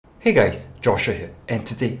Hey guys, Joshua here, and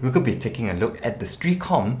today we're going to be taking a look at the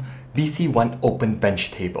Streacom BC1 open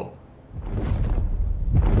bench table.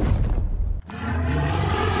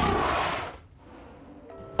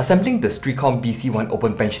 Assembling the Streacom BC1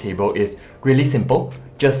 open bench table is really simple.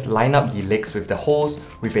 Just line up the legs with the holes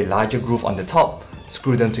with a larger groove on the top,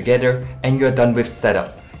 screw them together, and you're done with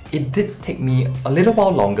setup. It did take me a little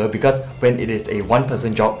while longer because when it is a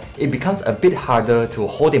one-person job, it becomes a bit harder to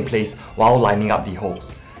hold in place while lining up the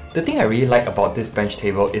holes. The thing I really like about this bench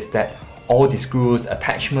table is that all the screws,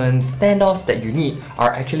 attachments, standoffs that you need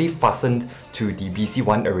are actually fastened to the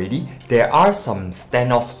BC1 already. There are some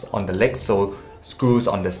standoffs on the legs, so screws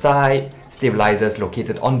on the side, stabilizers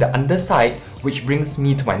located on the underside, which brings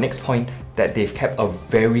me to my next point that they've kept a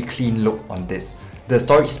very clean look on this. The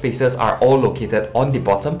storage spaces are all located on the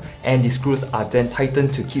bottom and the screws are then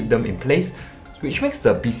tightened to keep them in place, which makes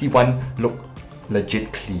the BC1 look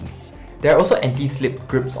legit clean. There are also anti-slip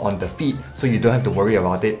grips on the feet, so you don't have to worry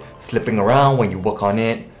about it slipping around when you work on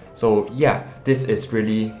it. So yeah, this is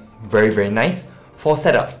really very nice. For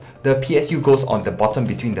setups, the PSU goes on the bottom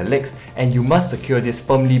between the legs and you must secure this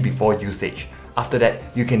firmly before usage. After that,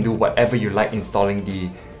 you can do whatever you like installing the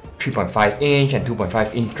 3.5-inch and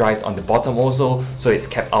 2.5-inch drives on the bottom also, so it's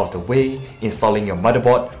kept out of the way, installing your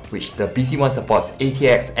motherboard, which the BC1 supports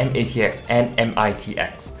ATX, MATX and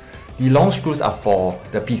MITX. The long screws are for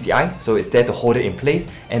the PCI, so it's there to hold it in place,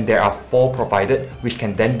 and there are 4 provided, which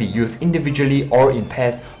can then be used individually or in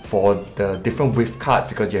pairs for the different width cards,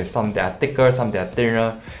 because you have some that are thicker, some that are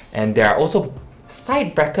thinner, and there are also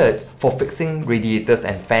side brackets for fixing radiators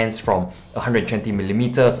and fans from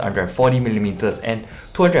 120mm, 140mm and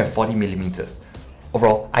 240mm.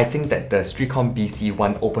 Overall, I think that the Streacom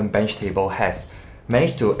BC1 open bench table has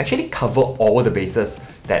managed to actually cover all the bases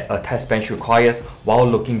that a test bench requires while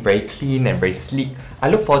looking very clean and very sleek. I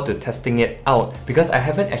look forward to testing it out because I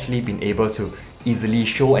haven't actually been able to easily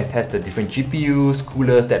show and test the different GPUs,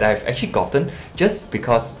 coolers that I've actually gotten just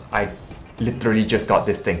because I literally just got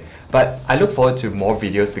this thing. But I look forward to more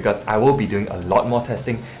videos because I will be doing a lot more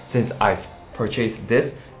testing since I've purchased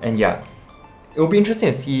this, and yeah, it will be interesting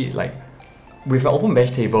to see, like, with an open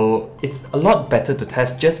bench table, it's a lot better to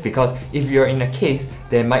test just because if you're in a case,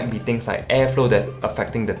 there might be things like airflow that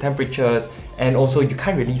affecting the temperatures, and also you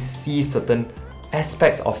can't really see certain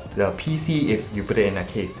aspects of the PC if you put it in a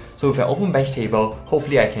case. So with an open bench table,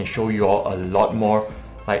 hopefully I can show you all a lot more,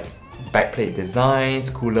 like backplate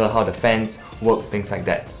designs, cooler, how the fans work, things like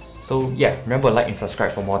that. So yeah, remember to like and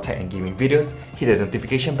subscribe for more tech and gaming videos, hit the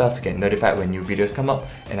notification bell to get notified when new videos come out,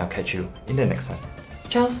 and I'll catch you in the next one.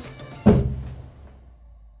 Ciao!